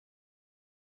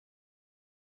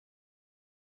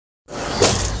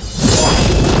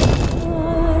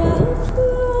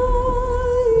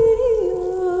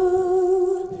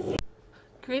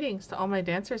greetings to all my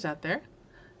dancers out there.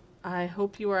 I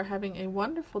hope you are having a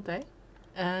wonderful day,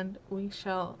 and we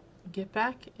shall get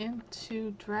back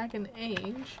into Dragon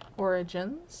Age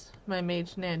Origins. My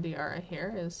mage Nandiara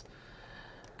here is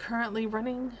currently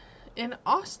running in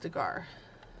Ostagar.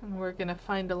 And we're going to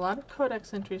find a lot of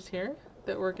codex entries here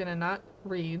that we're going to not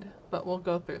read, but we'll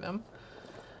go through them.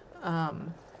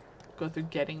 Go through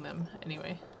getting them,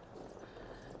 anyway.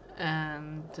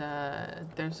 And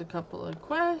there's a couple of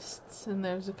quests, and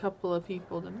there's a couple of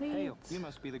people to meet. Hail, you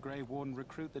must be the Grey Warden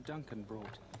recruit that Duncan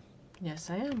brought. Yes,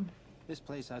 I am. This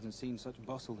place hasn't seen such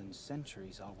bustle in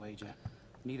centuries, I'll wager.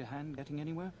 Need a hand getting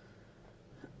anywhere?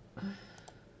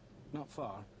 Not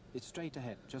far. It's straight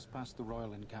ahead, just past the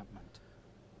royal encampment.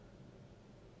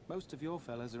 Most of your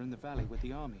fellas are in the valley with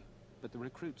the army, but the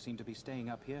recruits seem to be staying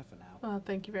up here for now. Well,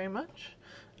 thank you very much.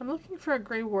 I'm looking for a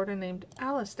Grey Warden named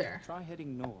Alistair. Try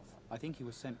heading north. I think he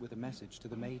was sent with a message to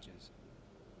the mages.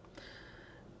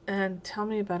 And tell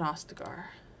me about Ostagar.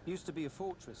 Used to be a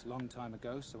fortress a long time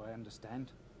ago, so I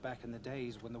understand. Back in the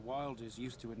days when the Wilders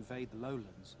used to invade the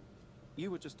lowlands.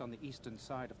 You were just on the eastern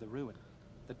side of the ruin.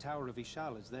 The Tower of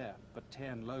Ishal is there, but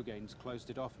Tairn Logain's closed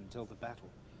it off until the battle.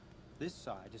 This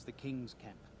side is the King's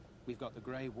camp. We've got the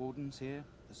Grey Wardens here,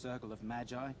 the Circle of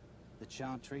Magi, the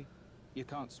Chantry. You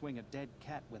can't swing a dead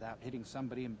cat without hitting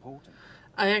somebody important.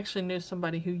 I actually knew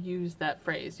somebody who used that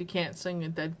phrase. You can't swing a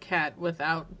dead cat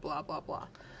without blah blah blah.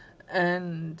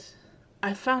 And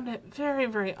I found it very,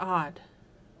 very odd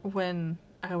when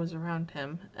I was around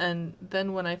him. And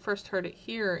then when I first heard it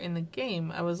here in the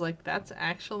game, I was like, that's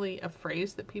actually a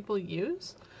phrase that people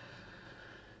use?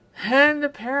 And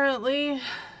apparently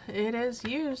it is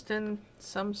used in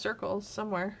some circles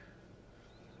somewhere.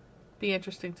 Be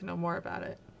interesting to know more about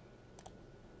it.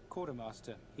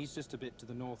 Quartermaster, he's just a bit to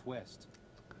the northwest.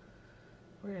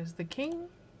 Where is the king?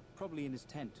 Probably in his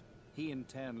tent. He and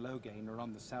Tairn Logain are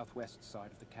on the southwest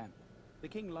side of the camp. The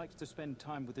king likes to spend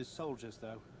time with his soldiers,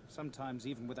 though. Sometimes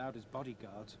even without his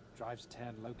bodyguards. Drives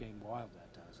Tairn Logain wild,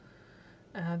 that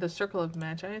does. The Circle of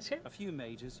Magi is here? A few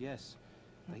mages, yes.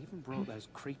 They even brought those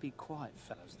creepy, quiet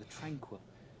fellows, the Tranquil.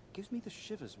 Gives me the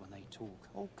shivers when they talk,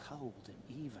 all cold and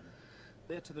even.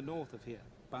 They're to the north of here,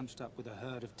 bunched up with a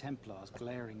herd of Templars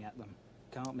glaring at them.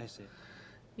 Can't miss it.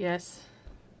 Yes,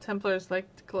 Templars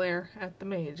like to glare at the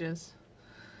mages.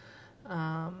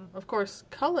 Of course,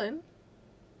 Cullen,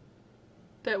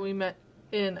 that we met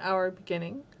in our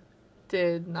beginning,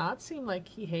 did not seem like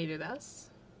he hated us.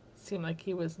 Seemed like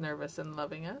he was nervous and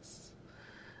loving us.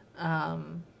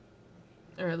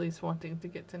 Or at least wanting to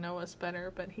get to know us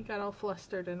better, but he got all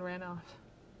flustered and ran off.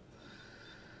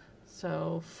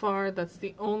 So far, that's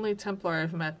the only Templar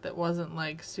I've met that wasn't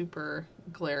like super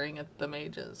glaring at the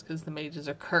mages, because the mages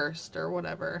are cursed or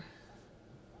whatever.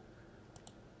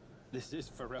 This is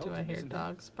Ferelden, Do I hear isn't it?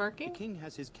 dogs barking? The king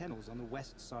has his kennels on the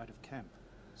west side of camp.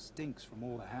 Stinks from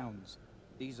all the hounds.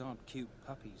 These aren't cute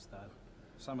puppies, though.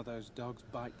 Some of those dogs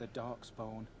bite the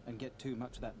darkspawn and get too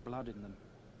much of that blood in them.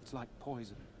 It's like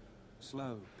poison.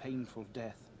 Slow, painful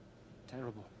death.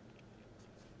 Terrible.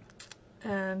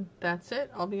 And that's it.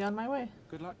 I'll be on my way.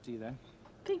 Good luck to you, then.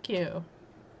 Thank you.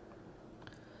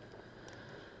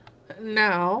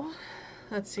 Now,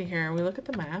 let's see here. We look at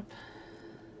the map.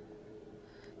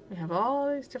 We have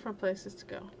all these different places to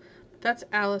go. But that's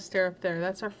Alistair up there.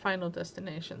 That's our final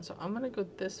destination. So I'm going to go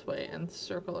this way and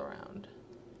circle around.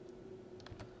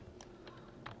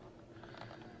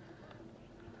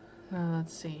 Now,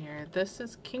 let's see here. This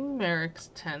is King Merrick's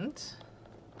tent.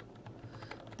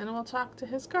 And we'll talk to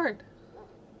his guard.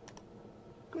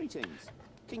 Greetings.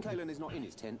 King Kalen is not in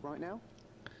his tent right now.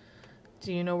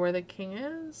 Do you know where the king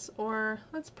is? Or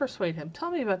let's persuade him.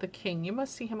 Tell me about the king. You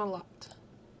must see him a lot.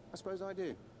 I suppose I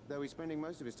do, though he's spending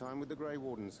most of his time with the Grey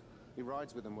Wardens. He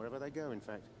rides with them wherever they go, in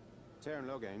fact. Tairn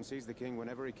Logain sees the king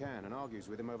whenever he can and argues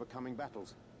with him over coming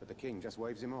battles, but the king just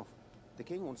waves him off. The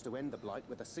king wants to end the Blight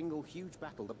with a single huge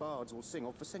battle the bards will sing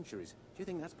of for centuries. Do you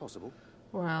think that's possible?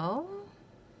 Well,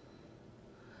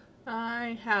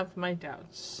 I have my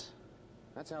doubts.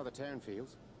 That's how the Tairn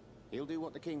feels. He'll do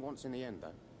what the king wants in the end,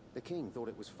 though. The king thought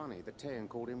it was funny that Tairn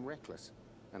called him reckless,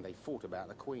 and they fought about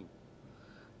the queen.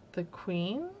 The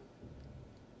queen?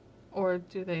 Or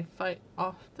do they fight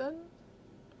often?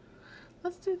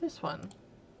 Let's do this one.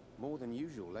 More than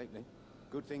usual lately.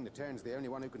 Good thing the Tairn's the only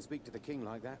one who can speak to the king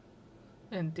like that.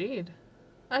 Indeed.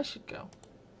 I should go.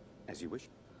 As you wish.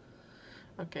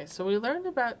 Okay, so we learned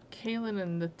about Kalen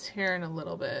and the Tairn a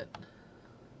little bit.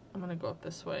 I'm gonna go up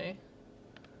this way.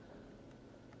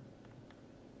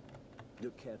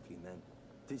 Look carefully, man.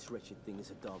 This wretched thing is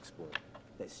a darkspawn.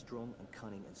 They're strong and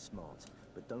cunning and smart,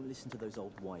 but don't listen to those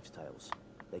old wives' tales.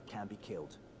 They can be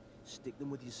killed. Stick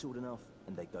them with your sword enough, and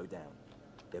and they go down.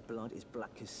 Their blood is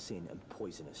black as sin and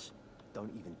poisonous.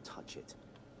 Don't even touch it.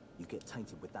 You get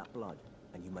tainted with that blood,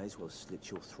 and you may as well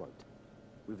slit your throat.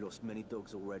 We've lost many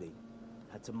dogs already.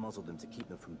 Had to muzzle them to keep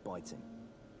them from biting.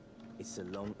 It's a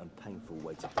long and painful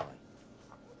way to die.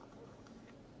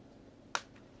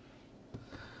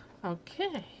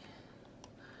 Okay.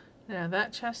 Now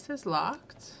that chest is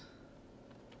locked.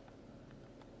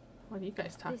 What are you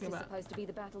guys talking This is about? supposed to be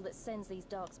the battle that sends these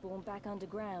darkspawn back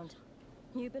underground.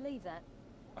 You believe that?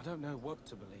 I don't know what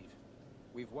to believe.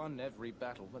 We've won every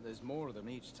battle, but there's more of them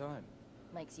each time.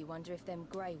 Makes you wonder if them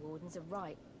Grey Wardens are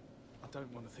right. I don't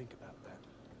want to think about that.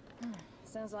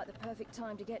 Sounds like the perfect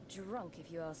time to get drunk, if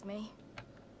you ask me.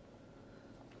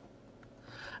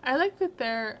 I like that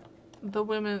the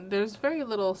women, there's very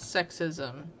little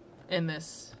sexism in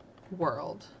this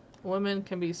world. Women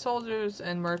can be soldiers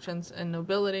and merchants and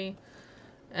nobility,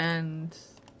 and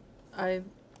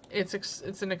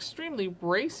it's an extremely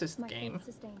racist My game. faith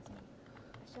sustains me.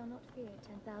 I shall not fear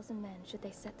 10,000 men should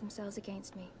they set themselves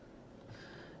against me.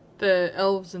 The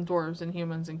elves and dwarves and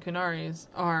humans and Kunaris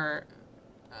are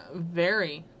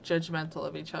very judgmental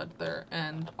of each other,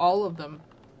 and all of them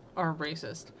are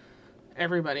racist.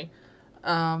 Everybody.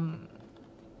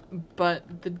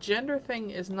 But the gender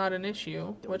thing is not an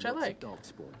issue, which I like.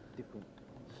 Darkspawn, different.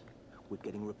 We're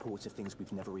getting reports of things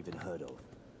we've never even heard of.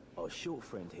 Our short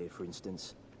friend here, for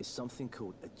instance, is something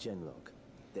called a genlog.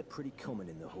 They're pretty common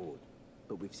in the Horde,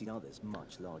 but we've seen others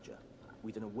much larger.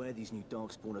 We don't know where these new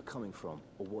darkspawn are coming from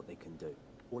or what they can do.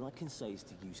 All I can say is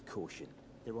to use caution.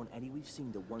 There aren't any we've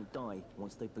seen that won't die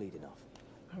once they bleed enough.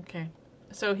 Okay.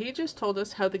 So he just told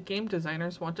us how the game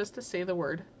designers want us to say the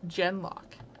word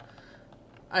genlock.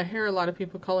 I hear a lot of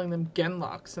people calling them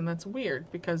genlocks, and that's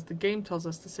weird because the game tells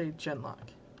us to say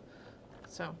genlock.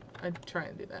 So I try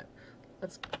and do that.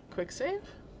 Let's quick save.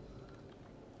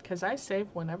 Because I save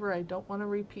whenever I don't want to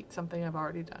repeat something I've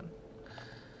already done.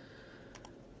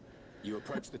 You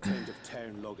approach the tent of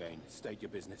Tairn Loghain. State your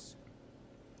business.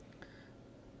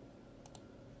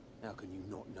 How can you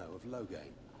not know of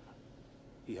Loghain?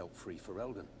 He helped free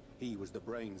Ferelden. He was the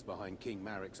brains behind King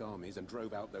Maric's armies and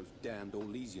drove out those damned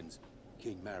Orlesians.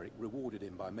 King Maric rewarded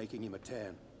him by making him a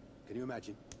Tairn. Can you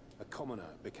imagine? A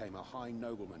commoner became a high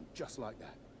nobleman just like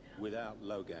that. Without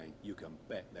Loghain, you can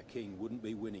bet the king wouldn't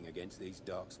be winning against these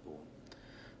darkspawn.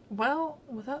 Well,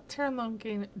 without Tairn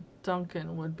Loghain,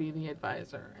 Duncan would be the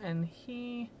advisor, and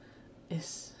he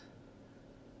is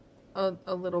a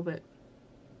little bit...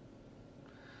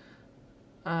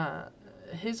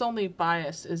 his only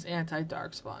bias is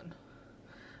anti-Darkspawn,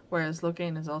 whereas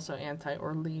Loghain is also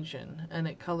anti-Orlesian, and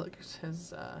it colors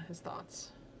his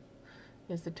thoughts.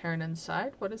 Is the Tairn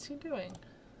inside? What is he doing?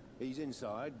 He's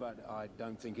inside, but I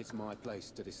don't think it's my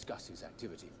place to discuss his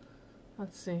activity.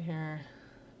 Let's see here.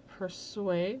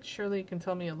 Persuade. Surely you can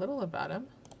tell me a little about him.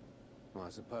 I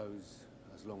suppose,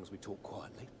 as long as we talk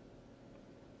quietly.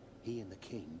 He and the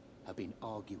king have been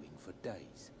arguing for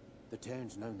days. The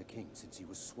Tairn's known the king since he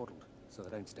was swaddled, so they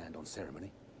don't stand on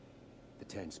ceremony. The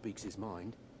Tairn speaks his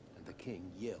mind, and the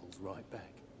king yells right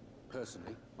back.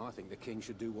 Personally, I think the king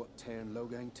should do what Tairn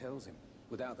Loghain tells him.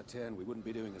 Without the Tairn, we wouldn't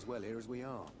be doing as well here as we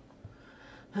are.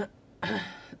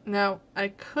 Now, I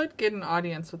could get an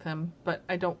audience with him, but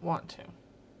I don't want to.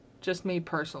 Just me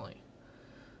personally.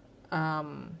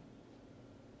 That's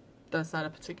not a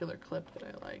particular clip that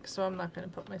I like, so I'm not going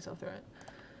to put myself through it.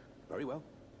 Very well.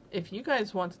 If you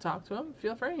guys want to talk to him,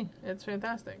 feel free. It's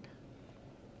fantastic.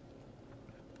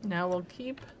 Now we'll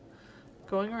keep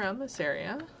going around this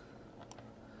area.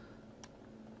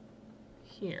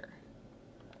 Here.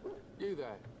 You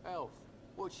there, elf.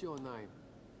 What's your name?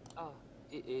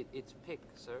 It's Pick,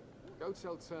 sir. Go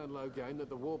tell Tairn Loghain that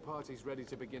the war party's ready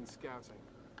to begin scouting.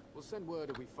 We'll send word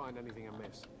if we find anything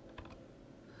amiss.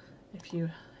 If you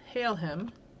hail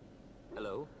him.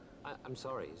 Hello? I'm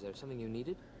sorry, is there something you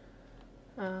needed?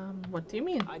 What do you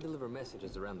mean? I deliver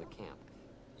messages around the camp.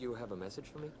 You have a message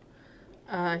for me?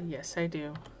 Yes, I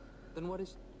do. Then what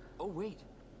is... Oh, wait.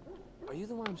 Are you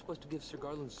the one I'm supposed to give Sir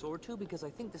Garland's sword to? Because I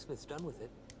think the smith's done with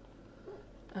it.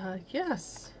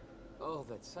 Yes. Oh,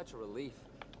 that's such a relief.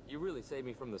 You really saved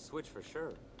me from the switch for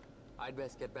sure. I'd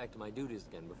best get back to my duties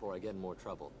again before I get in more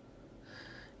trouble.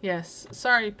 Yes.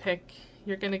 Sorry, Pick.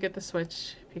 You're gonna get the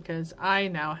switch because I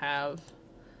now have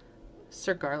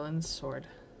Sir Garland's sword.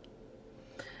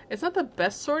 It's not the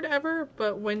best sword ever,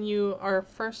 but when you are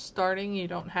first starting, you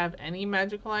don't have any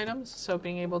magical items, so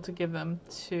being able to give them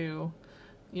to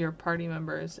your party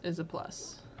members is a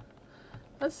plus.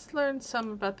 Let's learn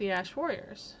some about the Ash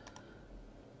Warriors.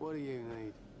 What do you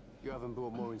need? You haven't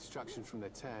brought more instructions from the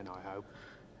Tairn, I hope.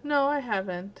 No, I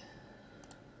haven't.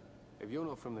 If you're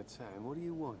not from the Tairn, what do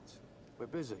you want? We're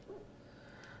busy.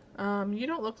 You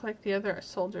don't look like the other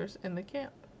soldiers in the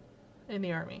camp, in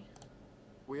the army.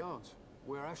 We aren't.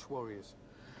 We're Ash Warriors.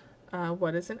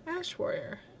 What is an Ash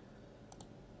Warrior?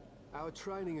 Our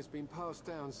training has been passed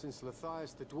down since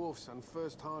Matthias the Dwarf Son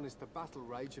first harnessed the battle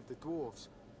rage of the dwarves.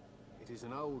 It is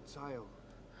an old tale.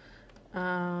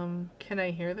 Can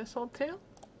I hear this old tale?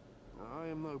 I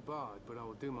am no bard, but I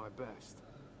will do my best.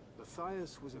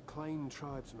 Matthias was a claimed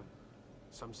tribesman.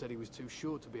 Some said he was too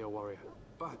short to be a warrior,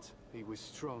 but he was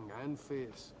strong and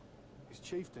fierce. His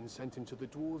chieftain sent him to the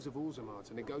dwarves of Orzammar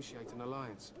to negotiate an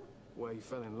alliance, where he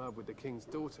fell in love with the king's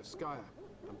daughter, Skya,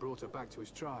 and brought her back to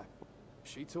his tribe.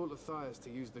 She taught Matthias to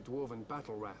use the dwarven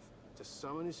battle wrath to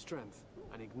summon his strength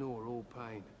and ignore all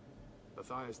pain.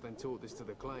 Matthias then taught this to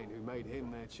the Clane, who made him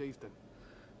their chieftain.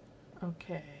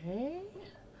 Okay.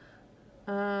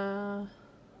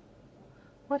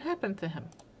 What happened to him?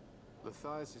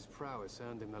 Matthias's prowess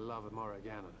earned him the love of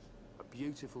Morriganon, a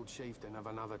beautiful chieftain of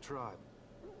another tribe.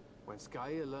 When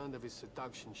Skya learned of his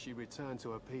seduction, she returned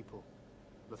to her people.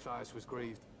 Matthias was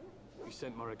grieved. He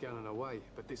sent Morriganon away,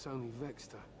 but this only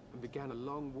vexed her, and began a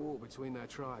long war between their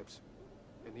tribes.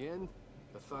 In the end,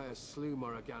 Matthias slew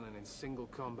Morriganon in single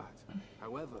combat.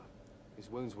 However, his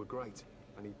wounds were great,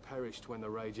 and he perished when the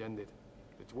rage ended.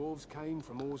 The dwarves came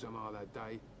from Orzammar that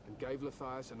day, and gave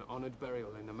Matthias an honored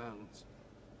burial in the mountains.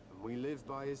 And we live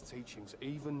by his teachings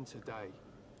even today.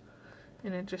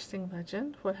 An interesting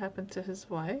legend. What happened to his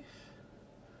wife?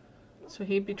 So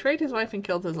he betrayed his wife and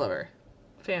killed his lover.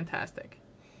 Fantastic.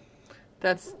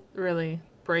 That's really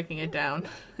breaking it down.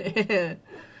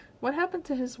 What happened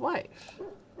to his wife?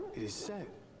 It is said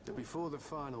that before the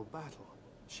final battle,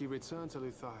 she returned to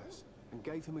Matthias and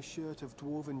gave him a shirt of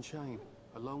dwarven chain,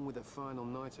 along with a final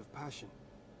night of passion.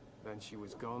 Then she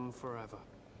was gone forever.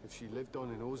 If she lived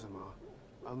on in Orzammar,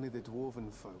 only the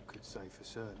dwarven folk could say for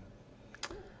certain.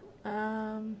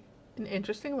 An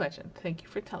interesting legend. Thank you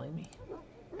for telling me.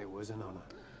 It was an honor.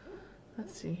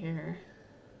 Let's see here.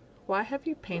 Why have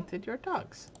you painted your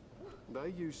dogs? They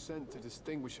use scent to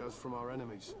distinguish us from our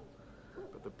enemies,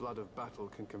 but the blood of battle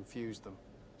can confuse them.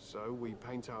 So we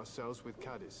paint ourselves with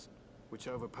Caddis, which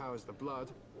overpowers the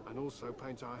blood, and also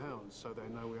paint our hounds so they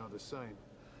know we are the same.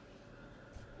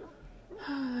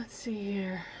 Let's see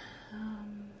here.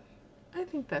 I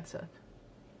think that's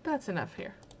enough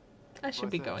here. I should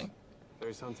be going. There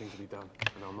is hunting to be done,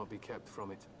 and I'll not be kept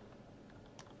from it.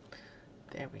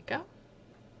 There we go.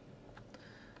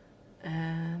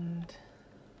 And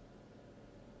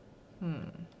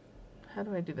how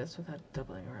do I do this without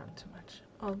doubling around too much?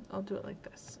 I'll do it like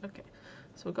this. Okay.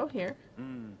 So we'll go here.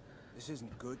 This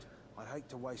isn't good. I'd hate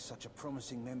to waste such a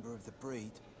promising member of the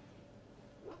breed.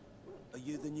 Are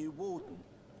you the new warden?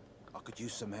 I could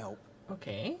use some help.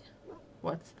 Okay.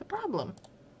 What's the problem?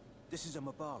 This is a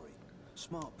Mabari.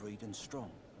 Smart breed and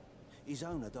strong. His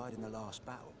owner died in the last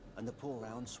battle, and the poor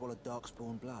hound swallowed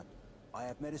darkspawn blood. I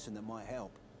have medicine that might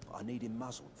help, but I need him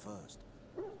muzzled first.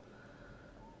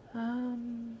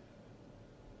 Now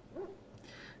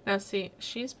see,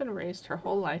 she's been raised her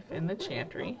whole life in the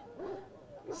chantry,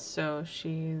 so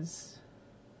she's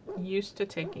used to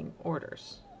taking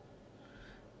orders.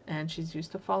 And she's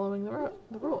used to following the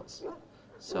rules.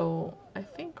 So I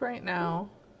think right now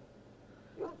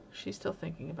she's still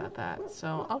thinking about that.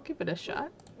 So I'll give it a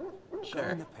shot. Sure. Go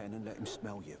in the pen and let him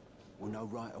smell you. We'll know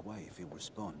right away if he'll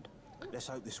respond. Let's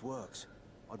hope this works.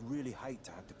 I'd really hate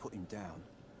to have to put him down.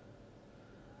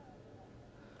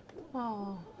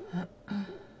 Oh.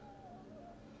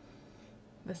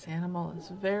 This animal is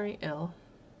very ill.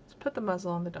 Let's put the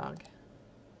muzzle on the dog.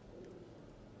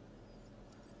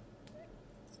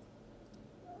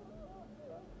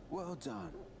 Well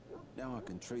done. Now I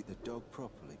can treat the dog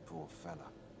properly, poor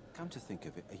fella. Come to think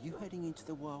of it, are you heading into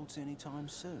the wilds anytime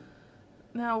soon?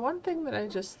 Now, one thing that I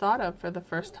just thought of for the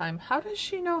first time, how does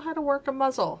she know how to work a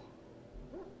muzzle?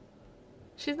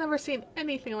 She's never seen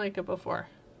anything like it before.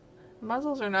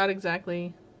 Muzzles are not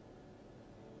exactly,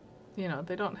 you know,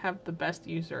 they don't have the best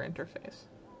user interface.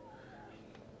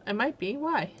 It might be.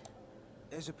 Why?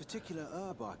 There's a particular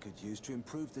herb I could use to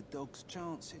improve the dog's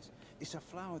chances. It's a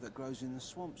flower that grows in the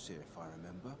swamps here, if I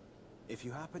remember. If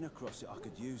you happen across it, I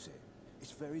could use it.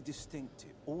 It's very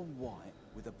distinctive, all white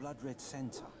with a blood-red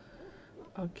center.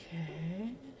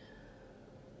 Okay.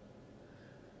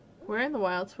 Where in the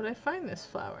wilds would I find this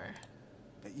flower?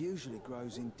 It usually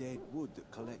grows in dead wood that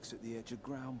collects at the edge of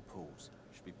ground pools.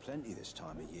 Should be plenty this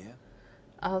time of year.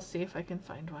 I'll see if I can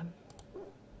find one.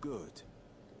 Good.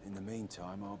 In the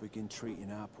meantime, I'll begin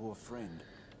treating our poor friend.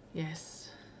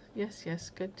 Yes. Yes, yes,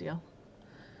 good deal.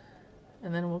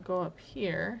 And then we'll go up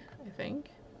here, I think.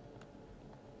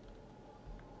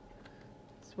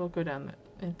 So we'll go down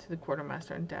into the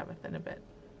quartermaster and Davith in a bit.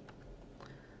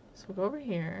 So we'll go over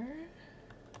here.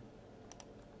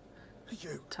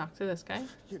 You. Talk to this guy.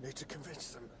 You need to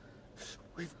convince them.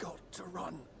 We've got to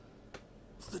run.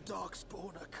 The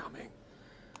Darkspawn are coming.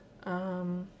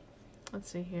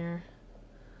 Let's see here.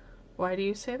 Why do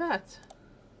you say that?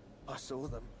 I saw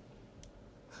them.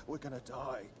 We're gonna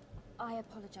die. I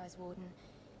apologize, Warden.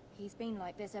 He's been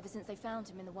like this ever since they found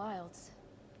him in the wilds.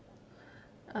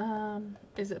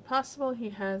 Is it possible he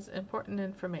has important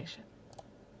information?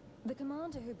 The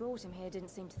commander who brought him here didn't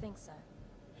seem to think so.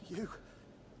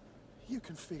 You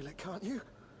can feel it, can't you?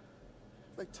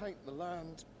 They taint the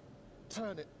land,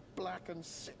 turn it black and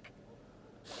sick.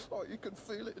 Oh, you can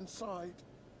feel it inside.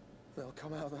 They'll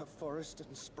come out of that forest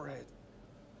and spread.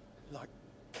 Like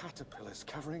caterpillars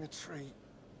covering a tree.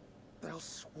 They'll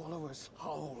swallow us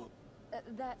whole.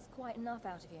 That's quite enough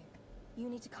out of you. You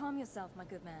need to calm yourself, my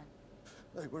good man.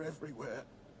 They were everywhere.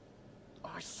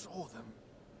 I saw them.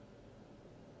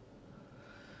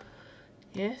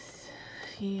 Yes,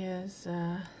 he is,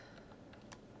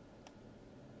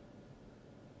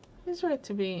 he's right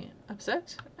to be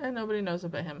upset, and nobody knows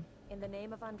about him. In the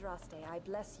name of Andraste, I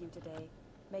bless you today.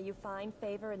 May you find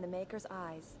favor in the Maker's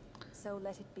eyes. So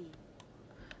let it be.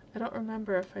 I don't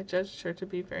remember if I judged her to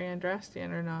be very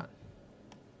Andrastian or not.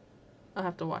 I'll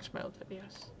have to watch my old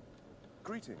videos.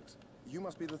 Greetings. You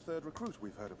must be the third recruit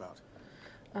we've heard about.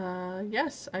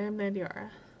 Yes, I am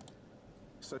Nandiara.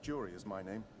 Sir Jury is my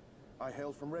name. I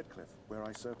hail from Redcliffe, where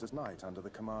I served as knight under the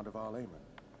command of Arl Eamon.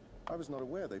 I was not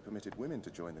aware they permitted women to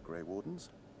join the Grey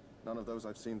Wardens. None of those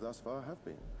I've seen thus far have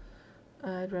been.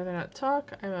 I'd rather not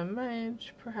talk. I'm a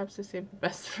mage. Perhaps I saved the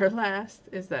best for last.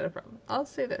 Is that a problem? I'll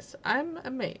say this. I'm a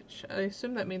mage. I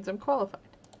assume that means I'm qualified.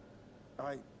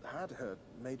 I had heard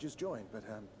mages join, but,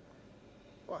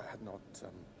 well, I had not,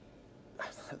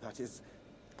 that is...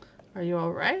 Are you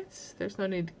alright? There's no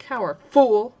need to cower,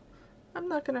 fool! I'm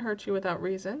not gonna hurt you without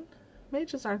reason.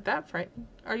 Mages aren't that frightened.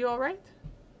 Are you alright?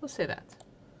 We'll say that.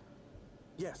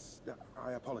 Yes,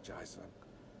 I apologize.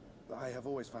 I have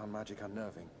always found magic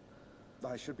unnerving.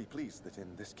 I should be pleased that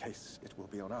in this case it will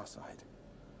be on our side.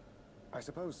 I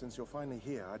suppose since you're finally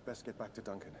here, I'd best get back to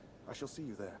Duncan. I shall see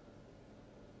you there.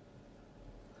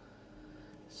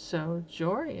 So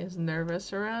Jory is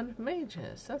nervous around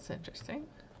mages. That's interesting.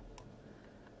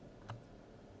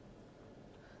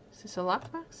 Is this a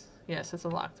locked box? Yes, it's a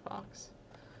locked box.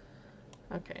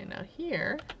 Okay, now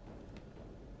here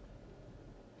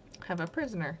have a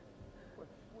prisoner.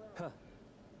 Huh.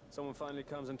 Someone finally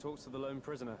comes and talks to the lone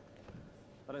prisoner.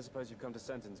 I don't suppose you've come to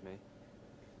sentence me.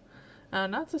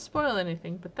 Not to spoil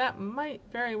anything, but that might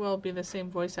very well be the same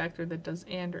voice actor that does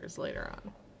Anders later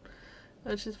on.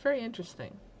 Which is very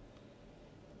interesting.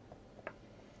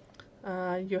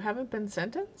 You haven't been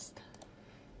sentenced?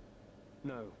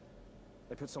 No.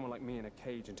 They put someone like me in a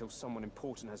cage until someone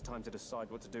important has time to decide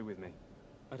what to do with me.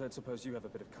 I don't suppose you have a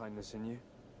bit of kindness in you?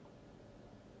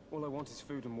 All I want is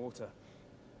food and water.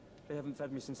 They haven't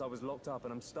fed me since I was locked up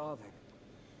and I'm starving.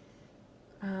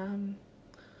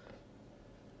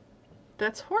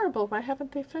 That's horrible. Why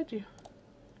haven't they fed you?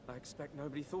 I expect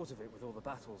nobody thought of it with all the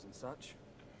battles and such.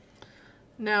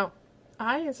 Now,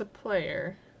 I as a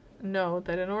player know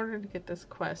that in order to get this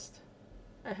quest,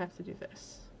 I have to do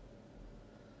this.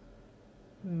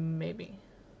 Maybe.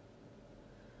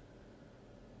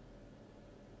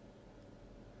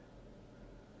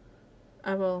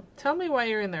 I will. Tell me why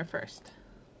you're in there first.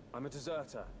 I'm a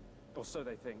deserter. Or so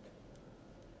they think.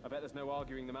 I bet there's no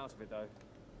arguing them out of it, though.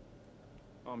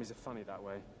 Armies are funny that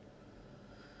way.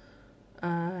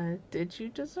 Did you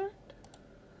desert?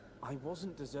 I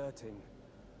wasn't deserting.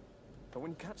 But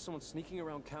when you catch someone sneaking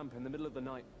around camp in the middle of the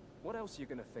night, what else are you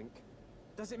gonna think?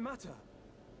 Does it matter?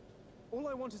 All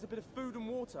I want is a bit of food and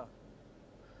water.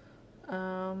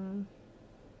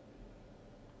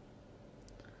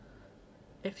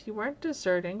 If you weren't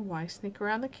deserting, why sneak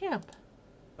around the camp?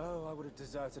 Oh, I would have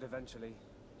deserted eventually.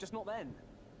 Just not then.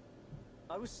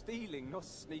 I was stealing, not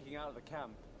sneaking out of the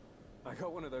camp. I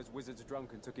got one of those wizards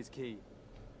drunk and took his key.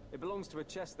 It belongs to a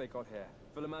chest they got here,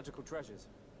 full of magical treasures.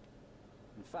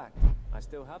 In fact, I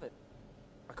still have it.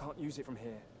 I can't use it from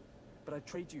here, but I'd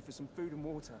trade you for some food and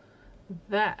water.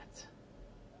 That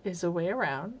is a way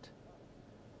around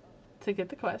to get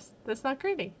the quest. That's not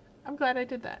greedy. I'm glad I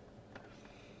did that.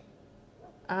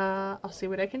 I'll see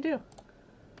what I can do.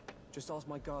 Just ask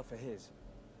my guard for his.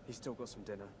 He's still got some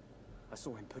dinner. I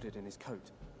saw him put it in his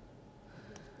coat.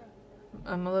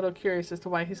 I'm a little curious as to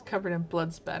why he's covered in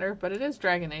blood splatter, but it is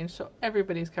Dragon Age, so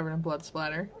everybody's covered in blood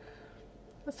splatter.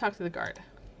 Let's talk to the guard.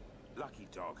 Lucky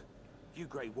dog. You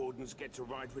Grey Wardens get to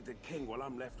ride with the king while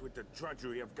I'm left with the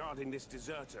drudgery of guarding this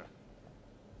deserter.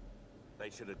 They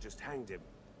should have just hanged him.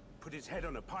 Put his head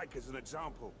on a pike as an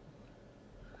example.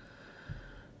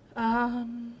 I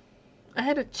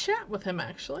had a chat with him,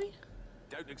 actually.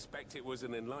 Don't expect it was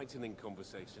an enlightening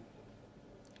conversation.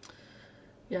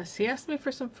 Yes, he asked me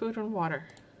for some food and water.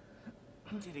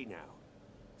 Did he now?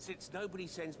 Since nobody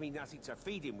sends me nothing to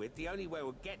feed him with, the only way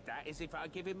we'll get that is if I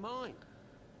give him mine.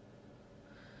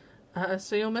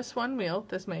 So you'll miss one meal.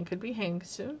 This man could be hanged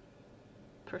soon.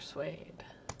 Persuade.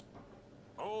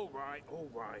 All right, all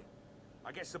right.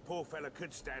 I guess the poor fella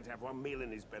could stand to have one meal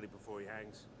in his belly before he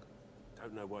hangs.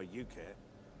 Don't know why you care.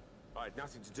 I had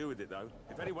nothing to do with it, though.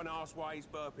 If anyone asks why he's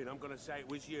burping, I'm going to say it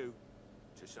was you.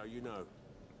 Just so you know.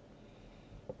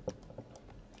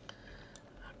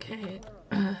 Okay.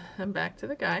 I'm back to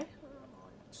the guy.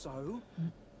 So?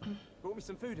 Brought me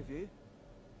some food, have you?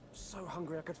 So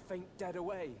hungry I could faint dead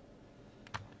away.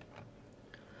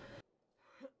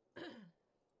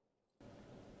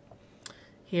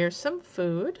 Here's some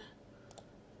food.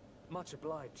 Much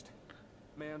obliged.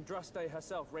 May Andraste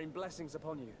herself rain blessings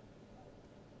upon you.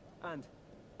 And,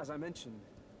 as I mentioned,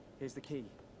 here's the key.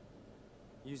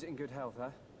 Use it in good health,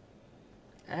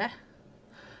 huh?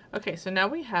 Okay, so now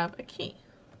we have a key,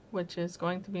 which is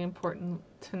going to be important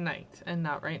tonight and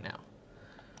not right now.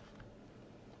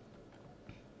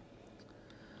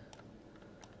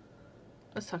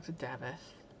 Let's talk to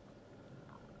Davith.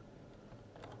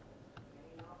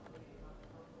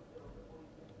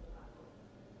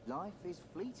 Life is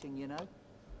fleeting, you know.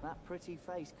 That pretty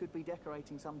face could be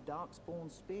decorating some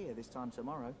darkspawn spear this time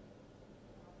tomorrow.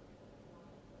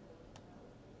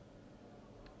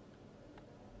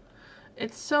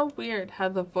 It's so weird how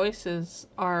the voices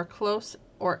are close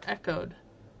or echoed,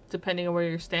 depending on where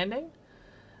you're standing.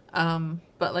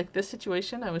 But like this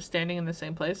situation, I was standing in the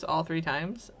same place all 3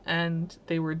 times, and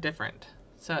they were different.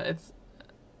 So it's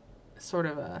sort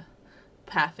of a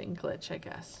pathing glitch, I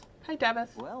guess. Hi,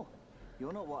 Davith. Well,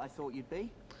 you're not what I thought you'd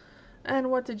be.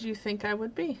 And what did you think I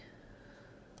would be?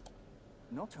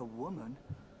 Not a woman,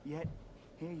 yet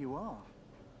here you are.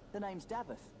 The name's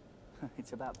Davith.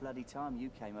 It's about bloody time you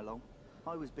came along.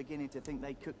 I was beginning to think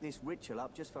they cooked this ritual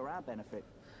up just for our benefit.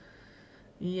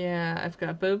 Yeah, I've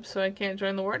got boobs, so I can't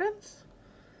join the Wardens?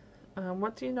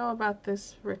 What do you know about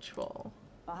this ritual?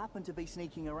 I happened to be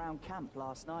sneaking around camp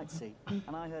last night, see,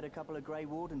 and I heard a couple of Grey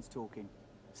Wardens talking.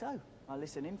 So, I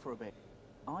listened in for a bit.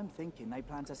 I'm thinking they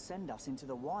plan to send us into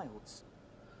the wilds.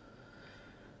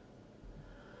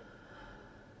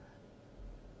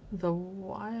 The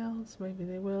wilds? Maybe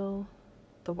they will.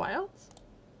 The wilds?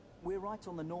 We're right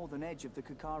on the northern edge of the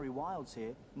Kakari wilds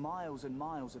here. Miles and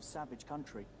miles of savage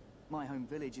country. My home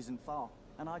village isn't far,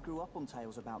 and I grew up on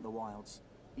tales about the wilds.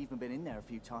 Even been in there a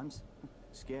few times.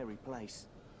 Scary place.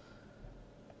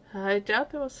 I doubt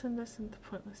they will send us into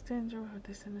pointless danger. Why would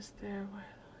they send us there?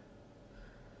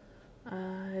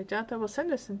 I doubt they will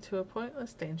send us into a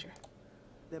pointless danger.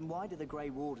 Then why do the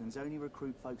Grey Wardens only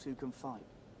recruit folks who can fight?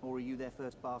 Or are you their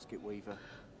first basket weaver?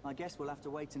 I guess we'll have to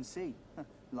wait and see.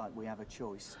 Like we have a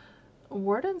choice.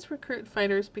 Wardens recruit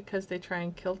fighters because they try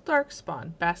and kill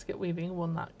Darkspawn. Basket weaving will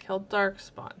not kill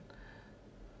Darkspawn.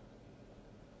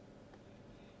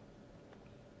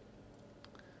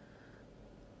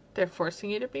 They're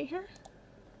forcing you to be here?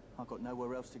 I've got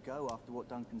nowhere else to go after what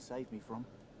Duncan saved me from.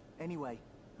 Anyway,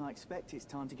 I expect it's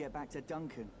time to get back to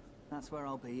Duncan. That's where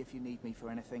I'll be if you need me for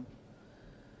anything.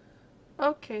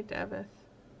 Okay, Davith.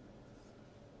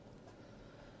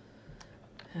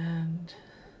 And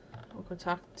we'll go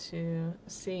talk to...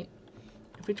 See,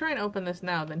 if we try and open this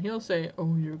now, then he'll say,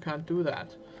 oh, you can't do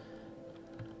that.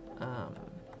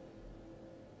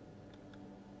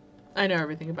 I know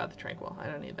everything about the Tranquil. I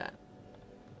don't need that.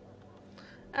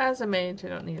 As a mage, I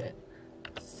don't need it.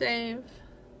 Save.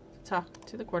 Talk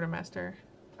to the quartermaster.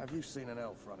 Have you seen an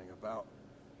elf running about?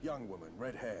 Young woman,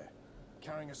 red hair,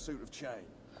 carrying a suit of chain.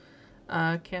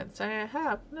 Can't say I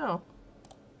have. No.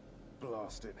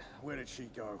 Blast it. Where did she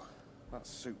go? That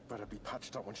suit better be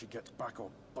patched up when she gets back, or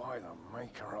by the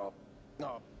maker up.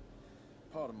 No,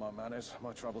 pardon my manners.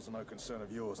 My troubles are no concern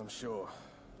of yours, I'm sure.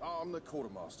 I'm the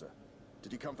quartermaster.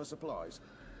 Did you come for supplies?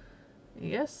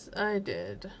 Yes, I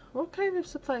did. What kind of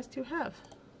supplies do you have?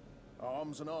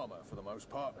 Arms and armor, for the most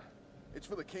part. It's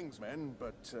for the King's men,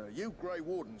 but you Grey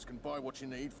Wardens can buy what you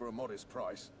need for a modest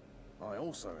price. I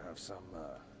also have some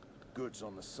goods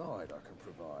on the side I can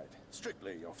provide.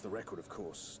 Strictly off the record, of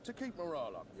course. To keep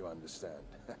morale up, you understand.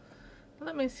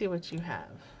 Let me see what you have.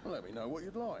 Well, let me know what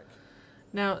you'd like.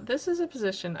 Now, this is a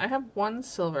position. I have 1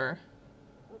 silver,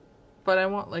 but I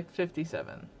want like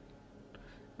 57.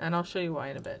 And I'll show you why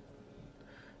in a bit.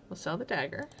 We'll sell the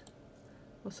dagger.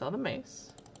 We'll sell the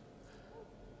mace.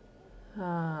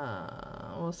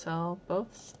 We'll sell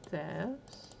both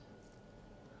staves.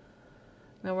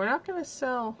 Now we're not going to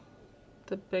sell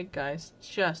the big guys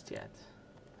just yet,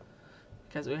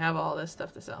 because we have all this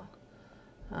stuff to sell.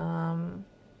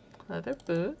 Leather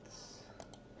boots,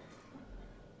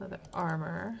 leather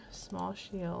armor, small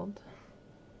shield,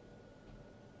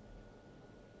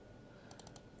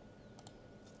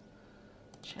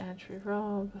 chantry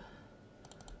robe,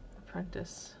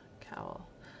 apprentice cowl.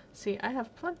 See, I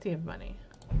have plenty of money,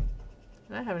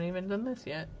 and I haven't even done this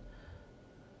yet.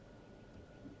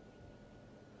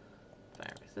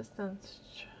 Fire resistance.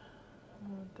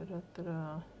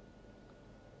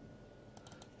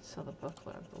 Sell the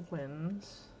buckler of the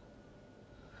winds.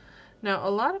 Now,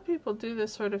 a lot of people do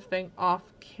this sort of thing off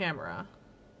camera,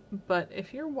 but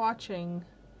if you're watching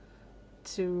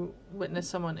to witness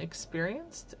someone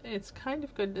experienced, it's kind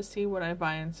of good to see what I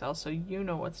buy and sell so you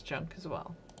know what's junk as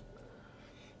well.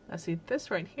 Now see,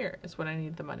 this right here is what I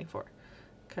need the money for,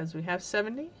 because we have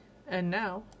 70 and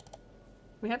now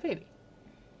we have 80.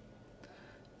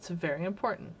 It's very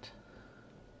important.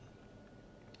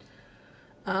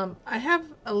 I have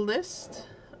a list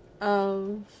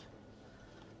of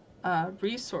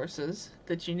resources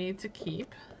that you need to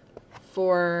keep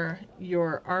for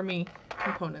your army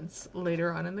components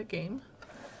later on in the game,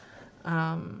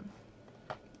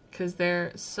 because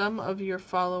some of your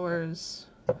followers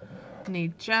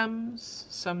need gems,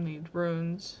 some need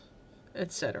runes,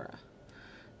 etc.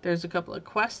 There's a couple of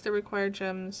quests that require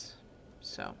gems,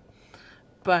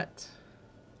 but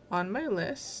on my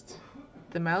list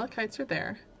the Malachites are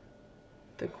there,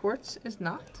 the quartz is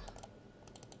not,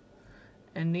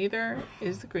 and neither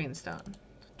is the greenstone.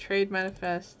 Trade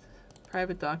manifest,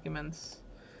 private documents,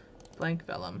 blank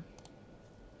vellum.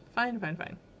 Fine.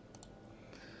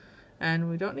 And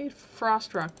we don't need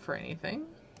frost rock for anything,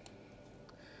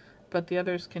 but the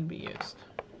others can be used.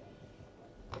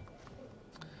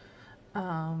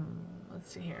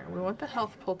 Let's see here. We want the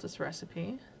health poultice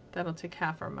recipe. That'll take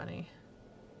half our money.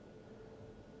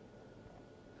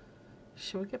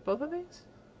 Should we get both of these?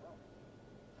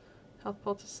 Health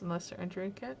poultice and lesser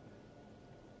injury kit?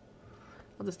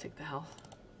 I'll just take the health.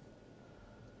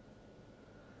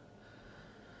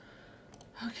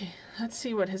 Okay, let's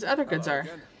see what his other goods are.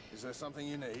 Again. Is there something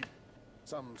you need?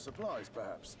 Some supplies,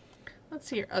 perhaps? Let's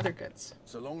see your other goods.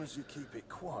 So long as you keep it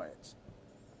quiet.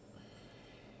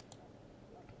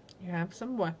 You have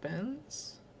some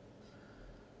weapons.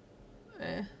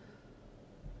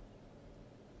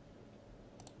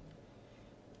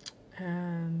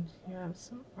 And you have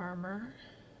some armor.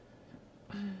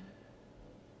 And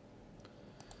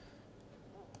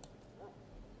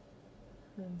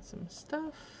some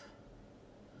stuff.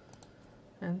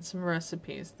 And some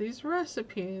recipes. These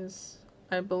recipes,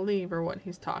 I believe, are what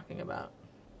he's talking about.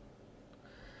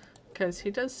 Because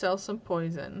he does sell some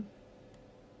poison.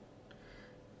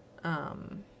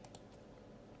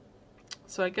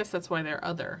 So I guess that's why they're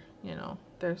other, you know,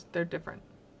 they're different.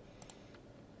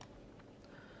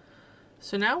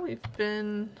 So now we've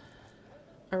been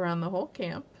around the whole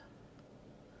camp,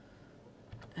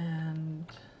 and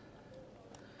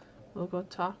we'll go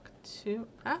talk to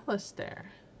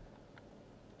Alistair.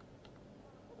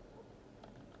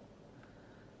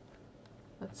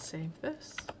 Let's save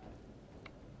this,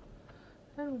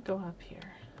 and we'll go up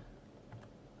here.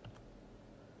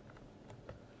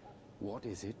 What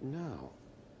is it now?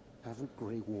 Haven't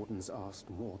Grey Wardens asked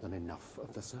more than enough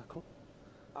of the Circle?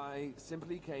 I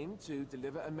simply came to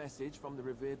deliver a message from the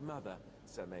revered mother,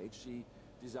 Sir Mage. She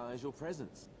desires your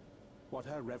presence. What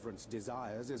her reverence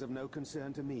desires is of no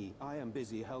concern to me. I am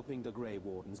busy helping the Grey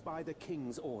Wardens, by the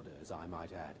King's orders, I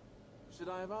might add. Should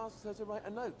I have asked her to write a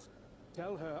note?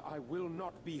 Tell her I will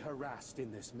not be harassed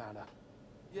in this manner.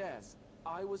 Yes,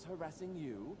 I was harassing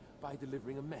you by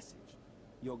delivering a message.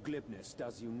 Your glibness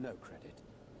does you no credit.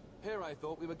 Here I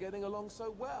thought we were getting along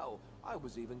so well. I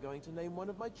was even going to name one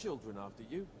of my children after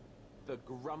you. The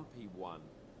Grumpy One.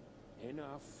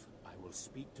 Enough. I will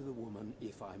speak to the woman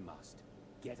if I must.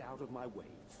 Get out of my way,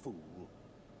 fool.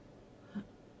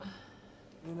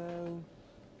 You know,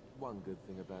 one good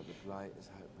thing about the Blight is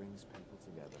how it brings people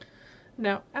together.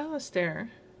 Now, Alistair,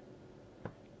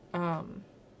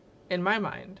 in my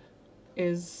mind,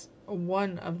 is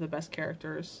one of the best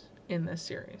characters in this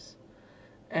series.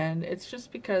 And it's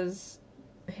just because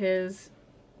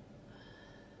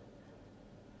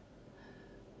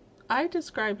I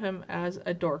describe him as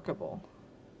adorkable.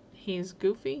 He's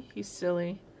goofy, he's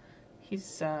silly,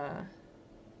 he's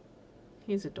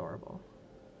adorable.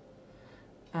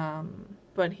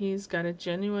 But he's got a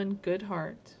genuine good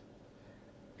heart,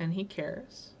 and he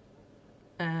cares.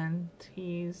 And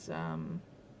he's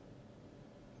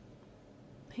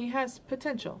he has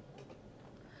potential.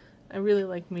 I really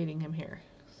like meeting him here.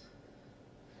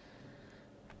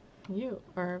 You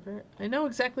are very... I know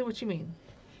exactly what you mean.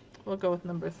 We'll go with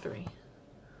number 3.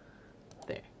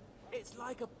 There. It's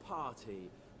like a party.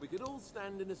 We could all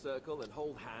stand in a circle and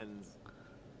hold hands.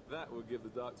 That would give the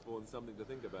Darkspawn something to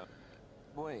think about.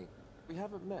 Wait, we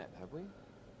haven't met, have we?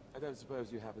 I don't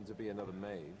suppose you happen to be another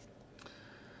mage?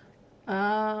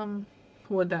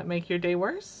 Would that make your day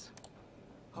worse?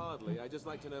 Hardly. I just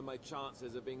like to know my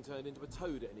chances of being turned into a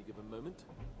toad at any given moment.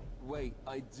 Wait,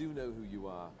 I do know who you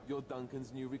are. You're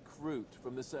Duncan's new recruit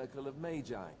from the Circle of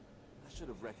Magi. I should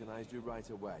have recognized you right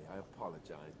away. I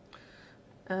apologize.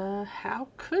 How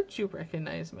could you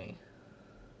recognize me?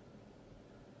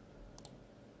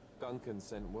 Duncan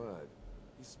sent word.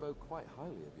 He spoke quite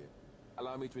highly of you.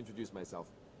 Allow me to introduce myself.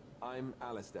 I'm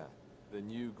Alistair, the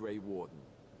new Grey Warden.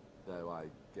 Though I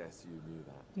guess you knew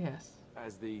that. Yes.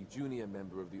 As the junior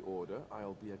member of the Order,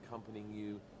 I'll be accompanying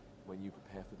you when you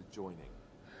prepare for the joining.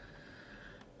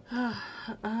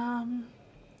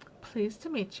 Pleased to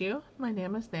meet you. My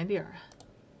name is Nandiara.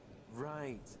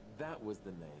 Right, that was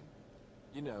the name.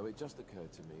 You know, it just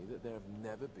occurred to me that there have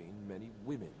never been many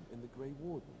women in the Grey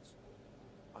Wardens.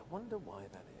 I wonder why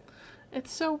that is.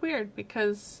 It's so weird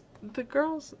because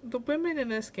the women in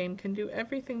this game can do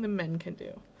everything the men can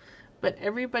do. But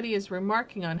everybody is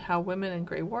remarking on how women in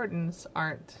Grey Wardens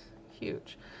aren't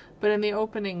huge. But in the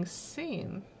opening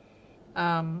scene,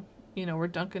 you know, where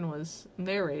Duncan was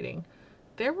narrating,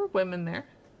 there were women there.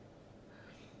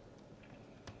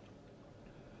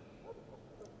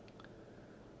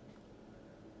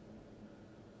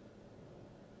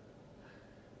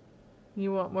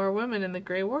 You want more women in the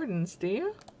Grey Wardens, do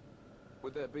you?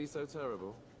 Would that be so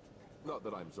terrible? Not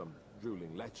that I'm some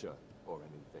drooling lecher or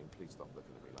anything. Please stop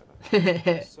looking at me like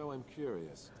that. So I'm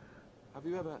curious. Have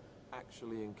you ever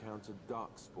actually encountered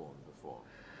Darkspawn before?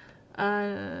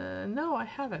 No, I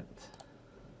haven't.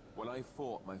 When I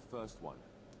fought my first one,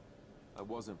 I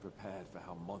wasn't prepared for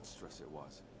how monstrous it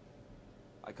was.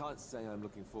 I can't say I'm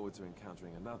looking forward to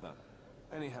encountering another.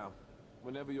 Anyhow,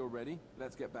 whenever you're ready,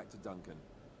 let's get back to Duncan.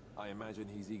 I imagine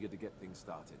he's eager to get things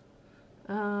started.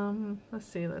 Let's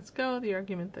see, let's go. The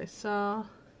argument I saw.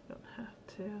 Don't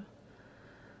have to.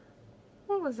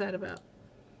 What was that about?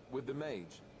 With the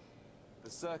mage. The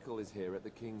circle is here at the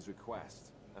king's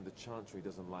request, and the Chantry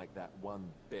doesn't like that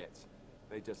one bit.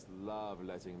 They just love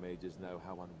letting mages know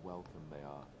how unwelcome they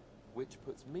are, which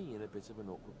puts me in a bit of an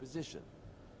awkward position.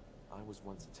 I was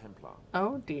once a Templar.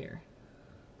 Oh dear.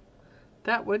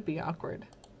 That would be awkward.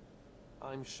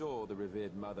 I'm sure the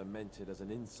revered mother meant it as an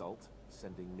insult,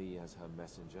 sending me as her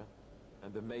messenger,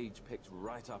 and the mage picked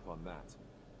right up on that.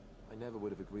 I never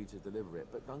would have agreed to deliver it,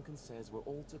 but Duncan says we're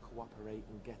all to cooperate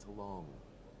and get along.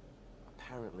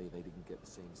 Apparently they didn't get the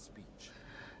same speech.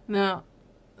 Now,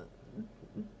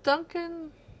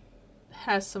 Duncan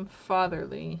has some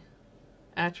fatherly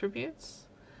attributes,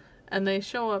 and they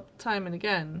show up time and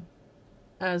again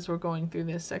as we're going through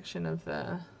this section of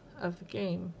the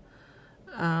game.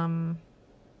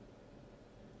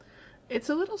 It's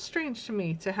a little strange to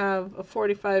me to have a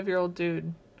 45-year-old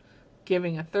dude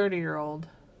giving a 30-year-old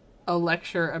a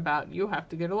lecture about you have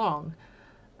to get along.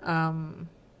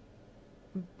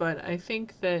 But I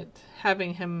think that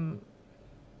having him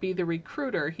be the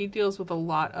recruiter, he deals with a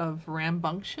lot of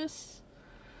rambunctious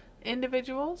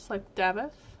individuals, like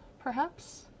Davith,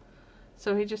 perhaps.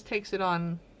 So he just takes it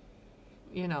on,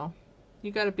 you know,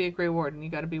 you gotta be a Grey Warden, you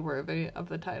gotta be worthy of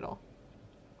the title.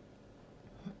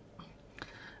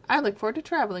 I look forward to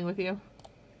traveling with you.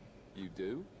 You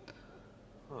do?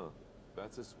 Huh.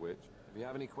 That's a switch. If you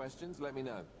have any questions, let me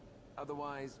know.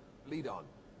 Otherwise, lead on.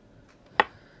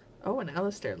 Oh, and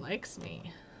Alistair likes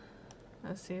me.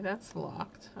 Let's see, that's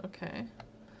locked. Okay.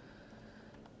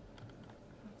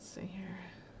 Let's see here.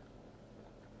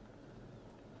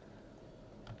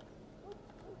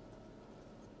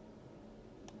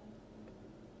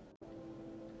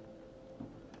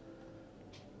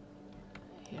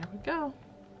 Here we go.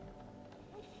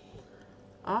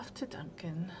 Off to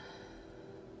Duncan.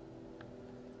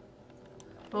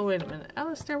 Well, wait a minute.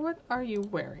 Alistair, what are you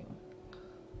wearing?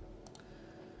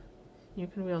 You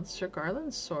can wield Sir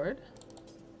Garland's sword.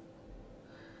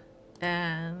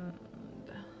 And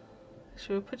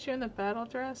should we put you in the battle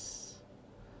dress?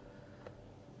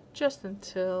 Just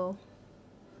until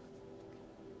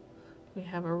we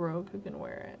have a rogue who can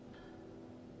wear it.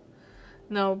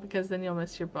 No, because then you'll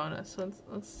miss your bonus. So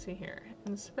let's see here.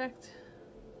 Inspect.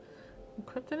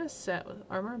 Equipped in a set with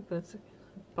armor and boots,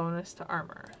 bonus to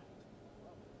armor.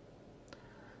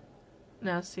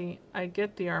 Now see, I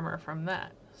get the armor from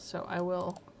that, so I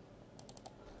will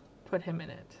put him in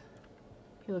it.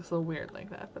 He looks a little weird like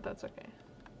that, but that's okay.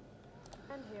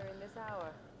 And here in this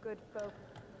hour, good folk,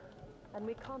 and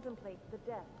we contemplate the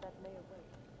death that may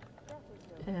await. Death is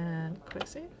no And quick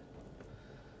save.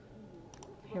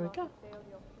 Here we go.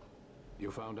 You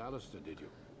found Alistair, did you?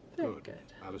 Very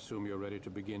good. I'll assume you're ready to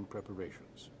begin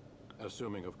preparations.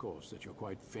 Assuming, of course, that you're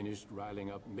quite finished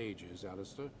riling up mages,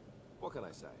 Alistair. What can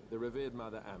I say? The revered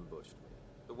mother ambushed me.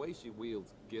 The way she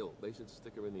wields guilt, they should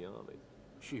stick her in the army.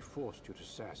 She forced you to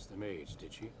sass the mage,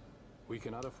 did she? We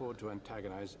cannot afford to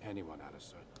antagonize anyone,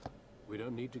 Alistair. We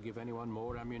don't need to give anyone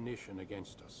more ammunition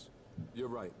against us. You're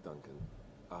right, Duncan.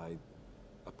 I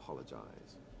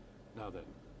apologize. Now then,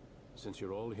 since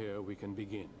you're all here, we can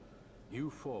begin.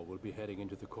 You four will be heading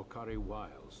into the Kokari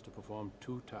Wilds to perform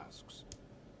 2 tasks.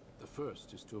 The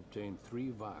first is to obtain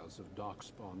 3 vials of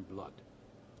darkspawn blood,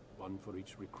 1 for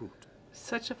each recruit.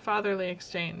 Such a fatherly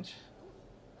exchange.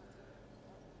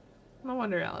 No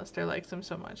wonder Alistair likes him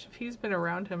so much. If he's been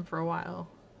around him for a while.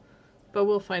 But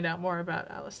we'll find out more about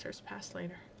Alistair's past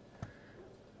later.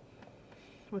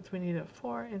 What do we need it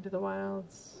for? Into the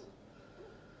wilds.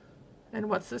 And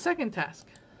what's the second task?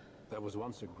 There was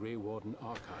once a Grey Warden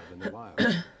archive in the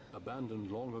wild,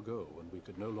 abandoned long ago when we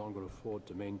could no longer afford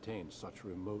to maintain such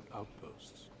remote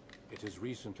outposts. It has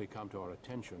recently come to our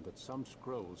attention that some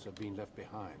scrolls have been left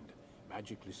behind,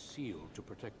 magically sealed to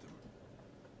protect them.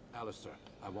 Alistair,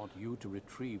 I want you to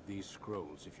retrieve these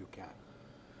scrolls if you can.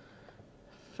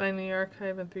 Find the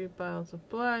archive and 3 vials of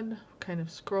blood. What kind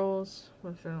of scrolls?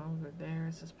 What if they're no longer there?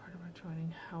 Is this part of our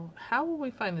training? How will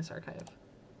we find this archive?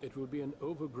 It will be an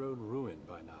overgrown ruin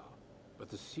by now, but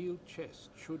the sealed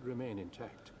chest should remain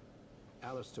intact.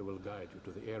 Alistair will guide you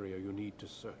to the area you need to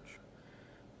search.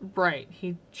 Right,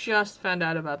 he just found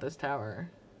out about this tower,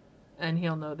 and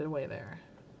he'll know the way there.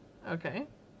 Okay.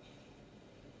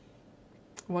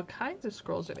 What kinds of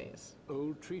scrolls are these?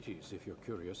 Old treaties, if you're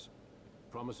curious.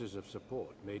 Promises of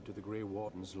support made to the Grey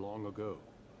Wardens long ago.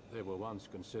 They were once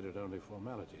considered only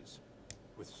formalities.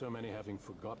 With so many having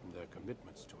forgotten their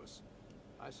commitments to us,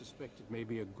 I suspect it may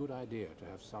be a good idea to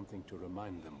have something to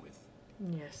remind them with.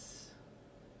 Yes.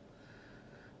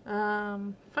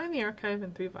 Find the archive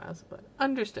and 3 vials of blood.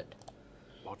 Understood.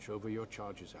 Watch over your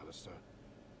charges, Alistair.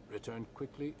 Return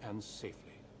quickly and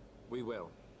safely. We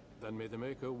will. Then may the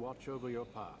Maker watch over your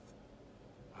path.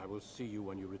 I will see you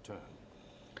when you return.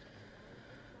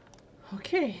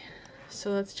 Okay,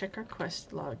 so let's check our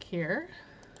quest log here.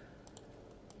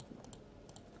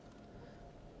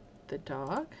 The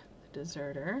dog, the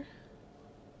deserter,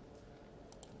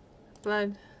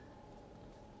 blood,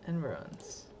 and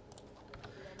ruins.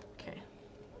 Okay.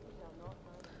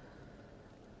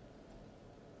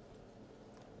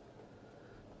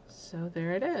 So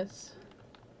there it is.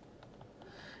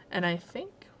 And I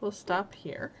think we'll stop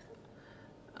here.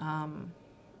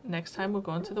 Next time we'll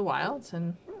go into the wilds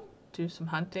and do some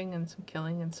hunting and some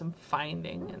killing and some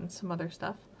finding and some other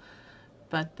stuff.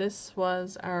 But this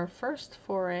was our first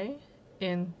foray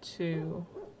into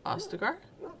Ostagar.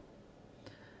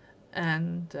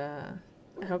 And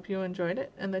I hope you enjoyed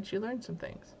it and that you learned some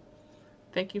things.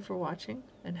 Thank you for watching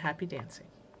and happy dancing.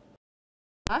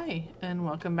 Hi, and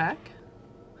welcome back.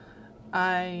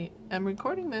 I am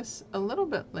recording this a little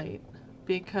bit late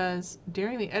because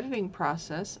during the editing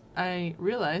process I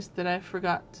realized that I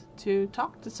forgot to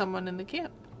talk to someone in the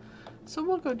camp. So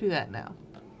we'll go do that now.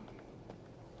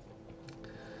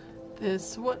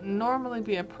 This wouldn't normally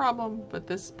be a problem, but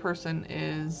this person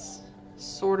is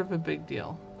sort of a big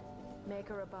deal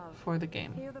Maker above, for the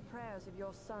game. hear the prayers of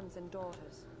your sons and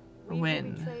daughters.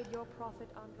 When?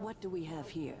 What do we have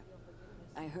here?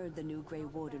 I heard the new Grey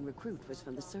Warden recruit was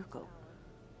from the Circle.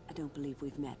 I don't believe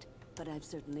we've met, but I've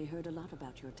certainly heard a lot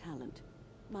about your talent.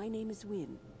 My name is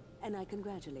Wynne, and I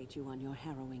congratulate you on your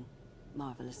harrowing,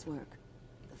 marvelous work.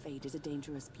 The Fade is a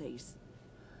dangerous place.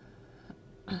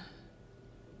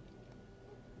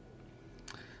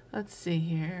 Let's see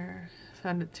here.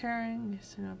 Found it tearing.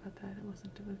 Yes, I know about that. It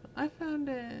wasn't difficult. I found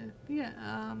it,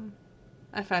 yeah,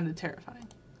 I found it terrifying.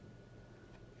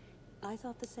 I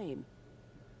thought the same.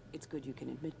 It's good you can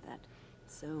admit that.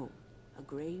 So, a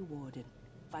Grey Warden,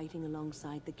 fighting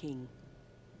alongside the King.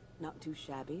 Not too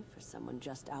shabby for someone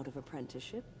just out of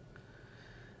apprenticeship.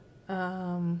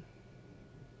 King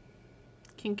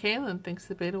Kalen thinks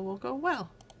the battle will go well.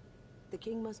 The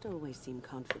King must always seem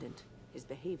confident. His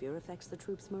behavior affects the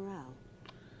troops' morale.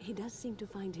 He does seem to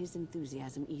find his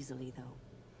enthusiasm easily, though.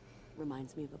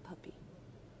 Reminds me of a puppy.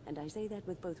 And I say that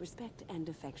with both respect and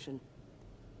affection.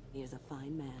 He is a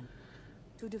fine man.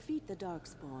 To defeat the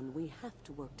Darkspawn, we have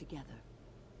to work together.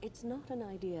 It's not an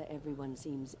idea everyone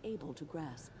seems able to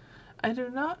grasp. I do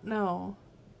not know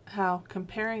how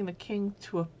comparing the king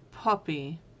to a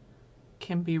puppy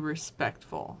can be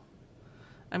respectful.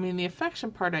 I mean, the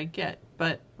affection part I get,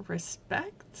 but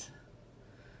respect?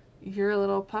 You're a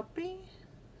little puppy?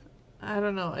 I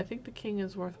don't know. I think the king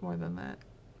is worth more than that.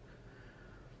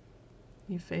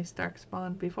 You faced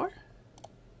Darkspawn before?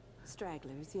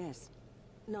 Stragglers, yes.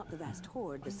 Not the vast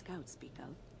horde the scouts speak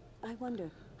of. I wonder,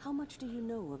 how much do you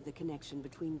know of the connection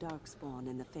between Darkspawn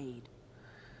and the Fade?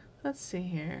 Let's see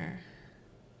here.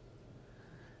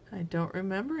 I don't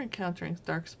remember encountering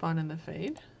Darkspawn in the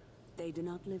Fade. They do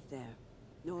not live there,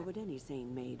 nor would any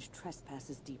sane mage trespass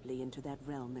as deeply into that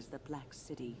realm as the Black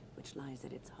City, which lies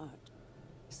at its heart.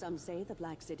 Some say the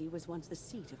Black City was once the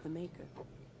seat of the Maker.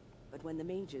 But when the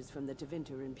mages from the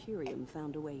Tevinter Imperium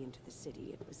found a way into the city,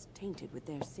 it was tainted with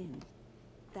their sin.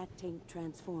 That taint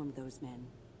transformed those men,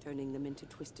 turning them into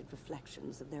twisted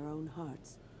reflections of their own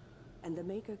hearts. And the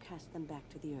Maker cast them back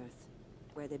to the Earth,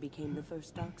 where they became the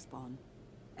first Darkspawn.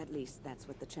 At least that's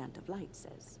what the Chant of Light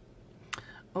says.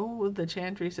 Oh, the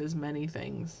Chantry says many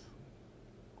things.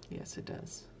 Yes, it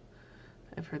does.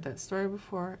 I've heard that story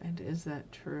before, and is that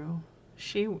true?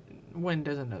 Wynn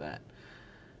doesn't know that.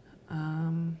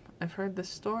 I've heard the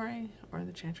story, or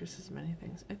the Chantry says many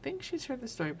things. I think she's heard the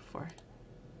story before.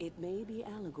 It may be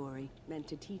allegory, meant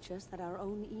to teach us that our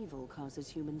own evil causes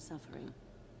human suffering.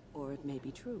 Or it may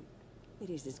be true. It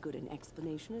is as good an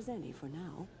explanation as any for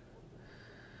now.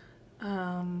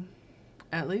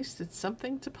 At least it's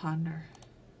something to ponder.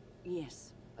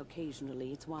 Yes,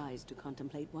 occasionally it's wise to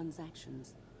contemplate one's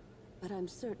actions. But I'm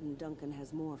certain Duncan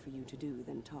has more for you to do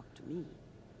than talk to me.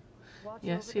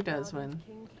 Yes, he does, Wynn.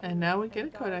 And now we get a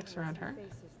codex around her.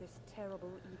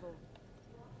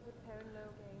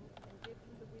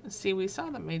 See, we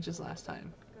saw the mages last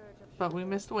time, but we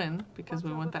missed Wynn because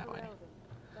we went that way.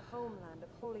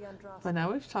 But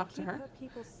now we've talked to her,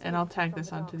 and I'll tag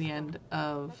this onto the end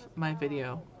of my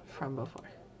video from before.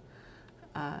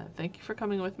 Thank you for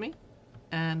coming with me,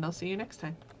 and I'll see you next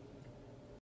time.